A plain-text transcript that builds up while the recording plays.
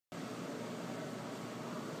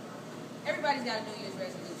Everybody's got a New Year's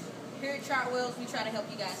resolution. Here at Chartwell's, we try to help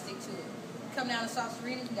you guys stick to it. Come down to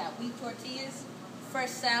Salsarita, we got wheat tortillas,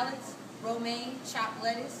 fresh salads, romaine, chopped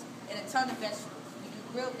lettuce, and a ton of vegetables. We do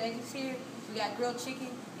grilled veggies here. We got grilled chicken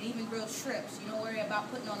and even grilled shrimps. You don't worry about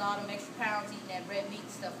putting on all them extra pounds, eating that red meat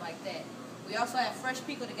and stuff like that. We also have fresh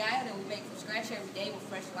pico de gallo that we make from scratch every day with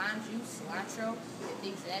fresh lime juice, cilantro, and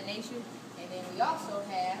things of that nature. And then we also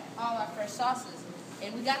have all our fresh sauces.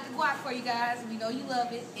 And we got the guac for you guys. We know you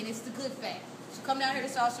love it, and it's the good fat. So come down here to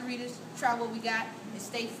Salsaritas, try what we got, and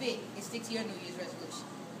stay fit, and stick to your New Year's resolution.